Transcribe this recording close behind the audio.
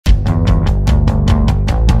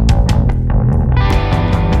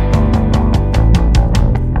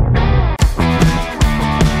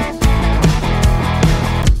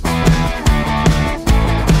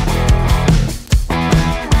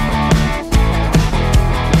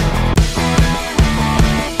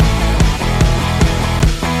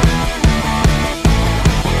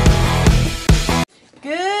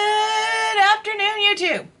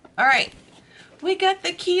All right. We got the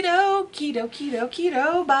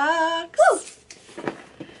Keto Box. Woo!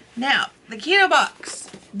 Now, the Keto Box.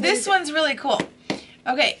 This one's really cool.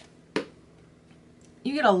 Okay.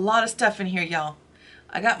 You get a lot of stuff in here, y'all.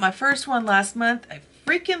 I got my first one last month. I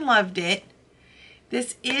freaking loved it.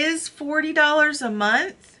 This is $40 a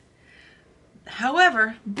month.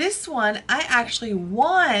 However, this one, I actually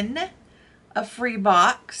won a free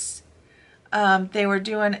box. They were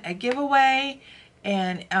doing a giveaway,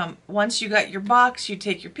 and once you got your box, you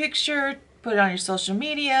take your picture, put it on your social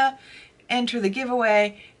media, enter the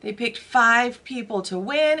giveaway. They picked 5 people to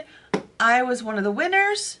win. I was one of the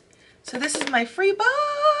winners. So this is my free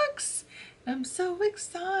box. I'm so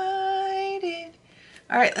excited.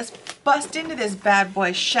 All right, let's bust into this bad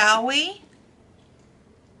boy, shall we?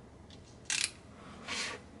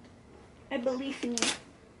 I believe in you.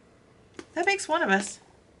 That makes one of us.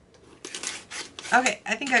 Okay,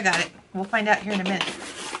 I think I got it. We'll find out here in a minute.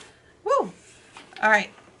 Woo! All right.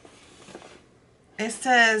 It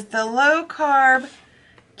says the low carb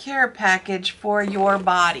care package for your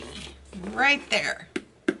body. Right there.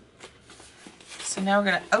 So now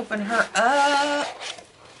we're going to open her up.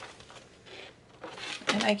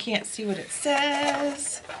 And I can't see what it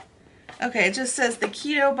says. Okay, it just says the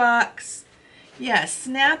Keto Box. Yeah,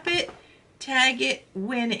 snap it, tag it,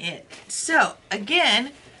 win it. So,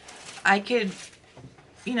 again, I could,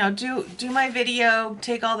 you know, do my video,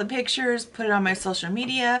 take all the pictures, put it on my social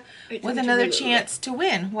media with another chance to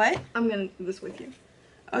win. What? I'm going to do this with you.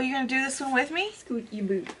 Oh, you're going to do this one with me? Scoot you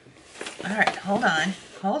boot. All right, hold on.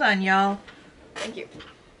 Hold on, y'all. Thank you.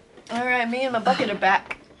 All right, me and my bucket are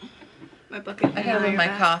back. My bucket. I gotta move my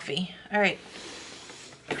coffee. All right.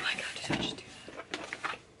 Oh my God, did I just do that?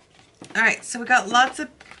 All right, so we got lots of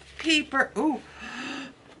paper. Ooh.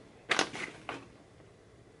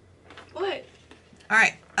 What? All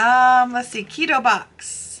right. Let's see. Keto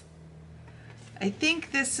Box. I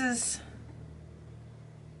think this is.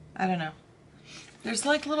 I don't know. There's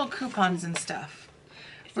like little coupons and stuff.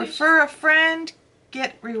 Refer a friend.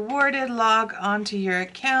 Get rewarded. Log onto your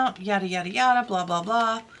account. Yada yada yada. Blah blah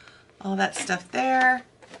blah. All that stuff there.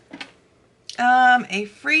 A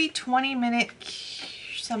free 20-minute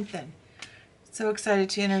something. So excited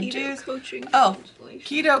to introduce. Keto coaching. Oh,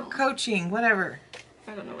 keto coaching, whatever.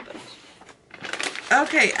 I don't know what that is.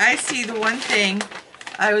 Okay, I see the one thing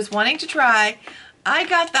I was wanting to try. I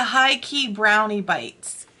got the high key brownie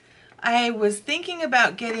bites. I was thinking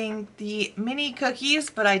about getting the mini cookies,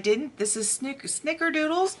 but I didn't. This is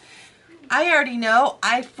snickerdoodles. I already know.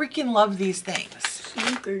 I freaking love these things.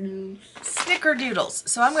 Snickerdoodles.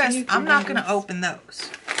 So I'm not gonna open those.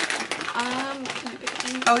 Can you pick a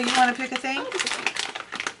thing? Oh, you want to pick a thing? I'll pick a thing.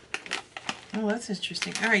 Oh, that's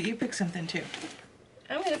interesting. All right, you pick something too.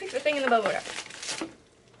 I'm gonna pick the thing in the bubble wrap.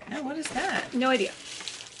 Oh, what is that? No idea.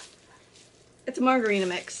 It's a margarita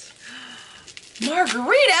mix.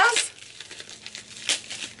 Margaritas?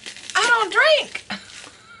 I don't drink.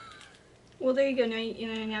 Well, there you go.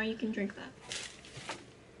 Now you can drink that.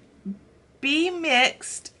 Be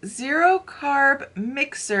mixed 0 carb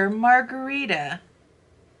mixer margarita.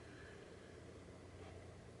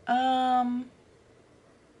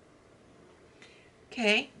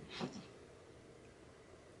 Okay.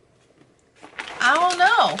 I don't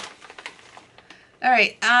know. All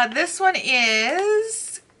right, this one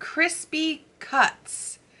is crispy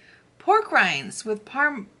cuts. Pork rinds with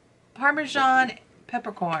Parmesan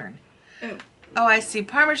peppercorn. Oh. Oh, I see.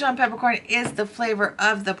 Parmesan peppercorn is the flavor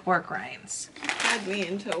of the pork rinds. Had me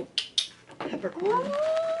until peppercorn. Ooh,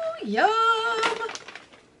 yum!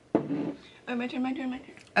 Oh, my turn.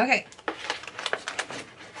 Okay.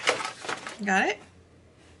 Got it?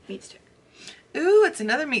 Meat stick. Ooh, it's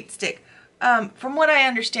another meat stick. From what I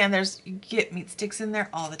understand, you get meat sticks in there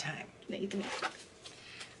all the time. Now eat the meat stick.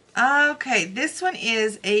 Okay, this one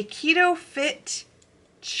is a Keto Fit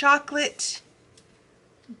chocolate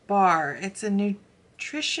bar. It's a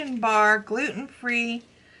nutrition bar, gluten-free,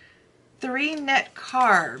 3 net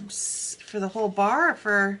carbs. For the whole bar or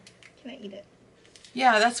for... Can I eat it?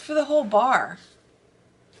 Yeah, that's for the whole bar.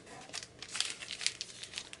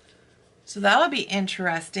 So that'll be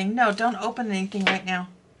interesting. No, don't open anything right now.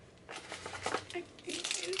 I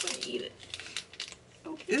just want to eat it.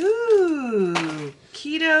 Okay. Ooh,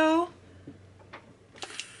 keto,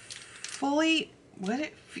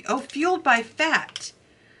 fueled by fat.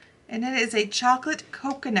 And it is a chocolate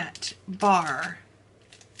coconut bar.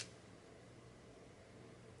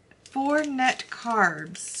 4 net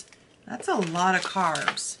carbs. That's a lot of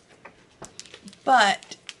carbs.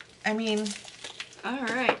 But, I mean...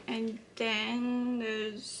 Alright, and then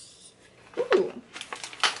there's... Ooh.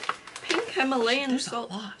 Pink Himalayan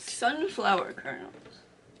salt sunflower kernels.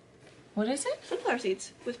 What is it? Sunflower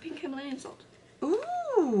seeds with pink Himalayan salt.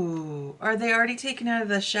 Ooh. Are they already taken out of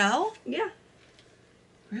the shell? Yeah.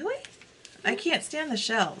 Really? I can't stand the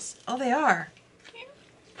shells. Oh, they are.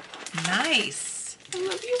 Yeah. Nice. I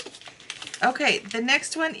love you. Okay, the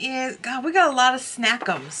next one is, God, we got a lot of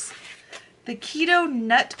snackums. The Keto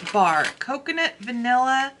Nut Bar. Coconut,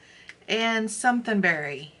 vanilla, and something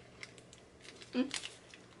berry. Mm.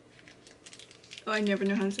 Oh, I never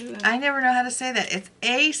know how to say that. I never know how to say that. It's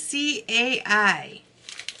ACAI.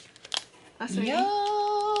 That's right.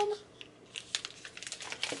 Yum.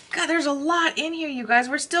 God, there's a lot in here, you guys.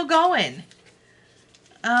 We're still going.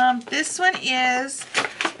 This one is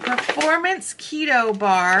Performance Keto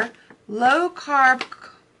Bar. Low carb,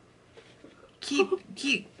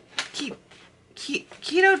 ketogenic.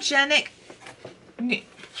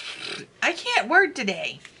 I can't word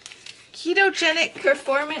today. Ketogenic.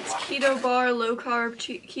 Performance Keto Bar, low carb,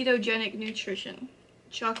 ketogenic nutrition.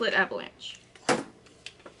 Chocolate avalanche.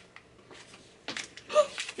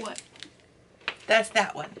 What? That's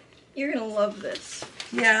that one. You're gonna love this.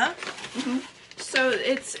 Yeah. Mm-hmm. So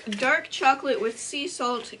it's dark chocolate with sea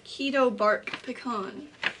salt, keto bark pecan.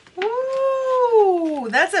 Ooh,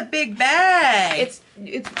 that's a big bag.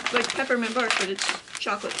 It's like peppermint bark, but it's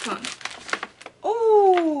chocolate pecan.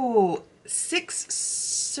 Ooh, 6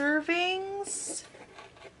 servings.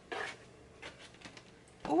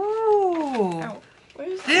 Ooh. Ow.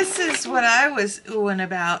 Where's This is what I was oohing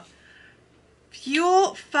about.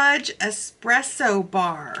 Fuel Fudge Espresso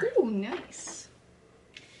Bar. Ooh, nice.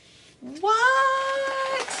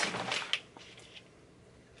 What?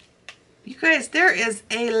 You guys, there is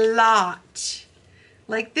a lot.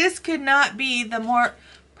 Like, this could not be the more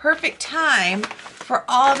perfect time for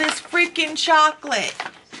all this freaking chocolate.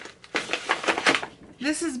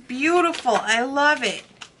 This is beautiful. I love it.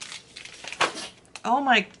 Oh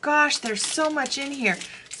my gosh, there's so much in here.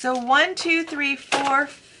 So 1, 2, 3, 4,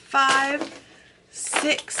 5,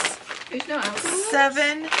 6, There's no alcohol.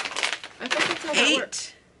 7, I thought that's how that 8,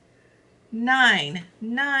 worked. 9,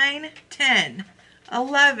 10,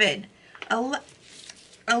 11.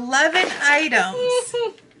 11 items.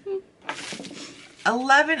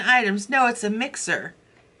 11 items. No, it's a mixer.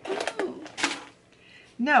 Oh.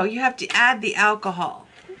 No, you have to add the alcohol.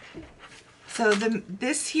 So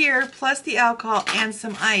this here plus the alcohol and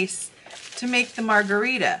some ice to make the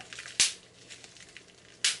margarita.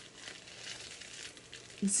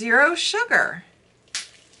 0 sugar.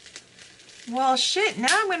 Well, shit, now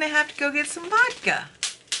I'm going to have to go get some vodka.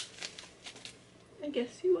 I guess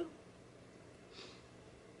you will.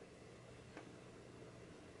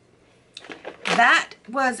 That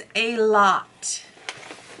was a lot.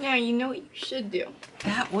 Now you know what you should do.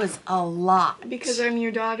 That was a lot. Because I'm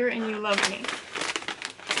your daughter and you love me.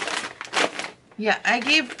 Yeah, I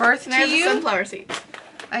gave birth And to I have the you. sunflower seeds.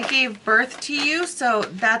 I gave birth to you, so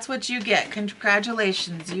that's what you get.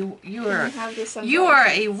 Congratulations. You are have the sunflower you are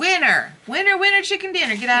seeds. a winner. Winner, winner, chicken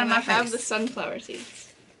dinner. Get out of And my I have the face. sunflower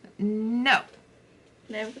seeds. No.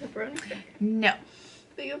 And I have the pepperoni crackers. No.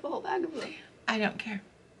 But you have a whole bag of them. I don't care.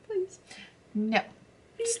 Please. No.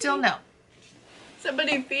 Feed Still me. no.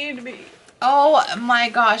 Somebody feed me. Oh my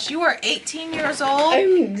gosh, you are 18 years old.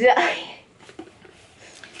 I'm dying.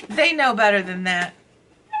 They know better than that.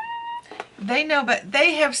 They know, but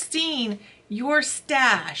they have seen your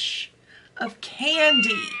stash of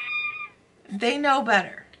candy. They know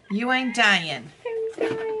better. You ain't dying. I'm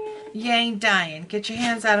dying. You ain't dying. Get your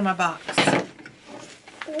hands out of my box.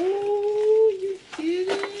 Oh, you did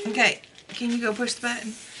it. Okay, can you go push the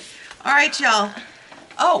button? All right, y'all.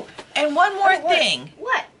 Oh, and one more thing.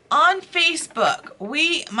 What? On Facebook,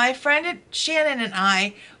 my friend Shannon and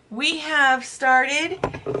I, we have started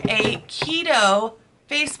a keto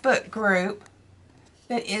Facebook group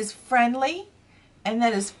that is friendly and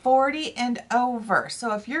that is 40 and over.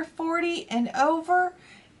 So if you're 40 and over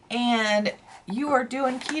and you are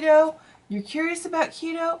doing keto, you're curious about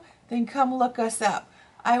keto, then come look us up.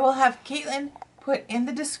 I will have Caitlin put in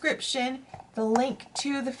the description the link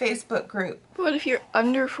to the Facebook group. What if you're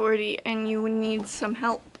under 40 and you need some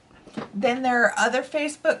help? Then there are other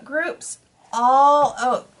Facebook groups all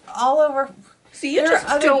over. So you There are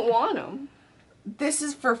just don't want them. This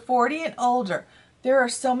is for 40 and older. There are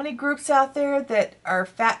so many groups out there that are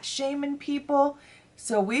fat shaming people.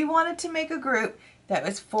 So we wanted to make a group that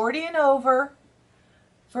was 40 and over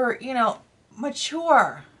for,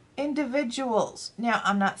 mature individuals. Now,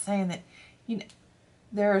 I'm not saying that,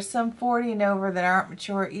 there are some 40 and over that aren't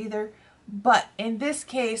mature either. But in this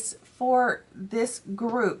case, for this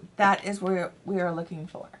group, that is where we are looking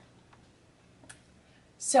for.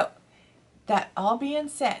 So, that all being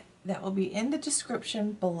said, that will be in the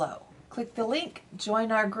description below. Click the link,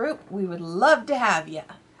 join our group. We would love to have you.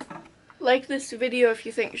 Like this video if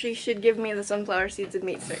you think she should give me the sunflower seeds and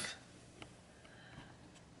meat stick.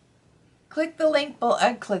 Click the link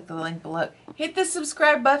below. Hit the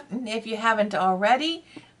subscribe button if you haven't already.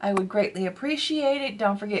 I would greatly appreciate it.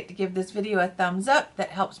 Don't forget to give this video a thumbs up. That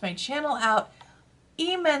helps my channel out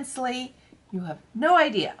immensely. You have no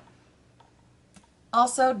idea.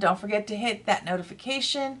 Also, don't forget to hit that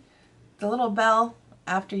notification, the little bell,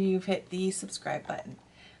 after you've hit the subscribe button.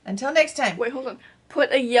 Until next time. Wait, hold on.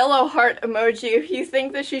 Put a yellow heart emoji if you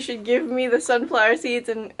think that she should give me the sunflower seeds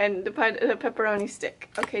and the pepperoni stick.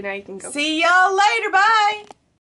 Okay, now you can go. See y'all later. Bye.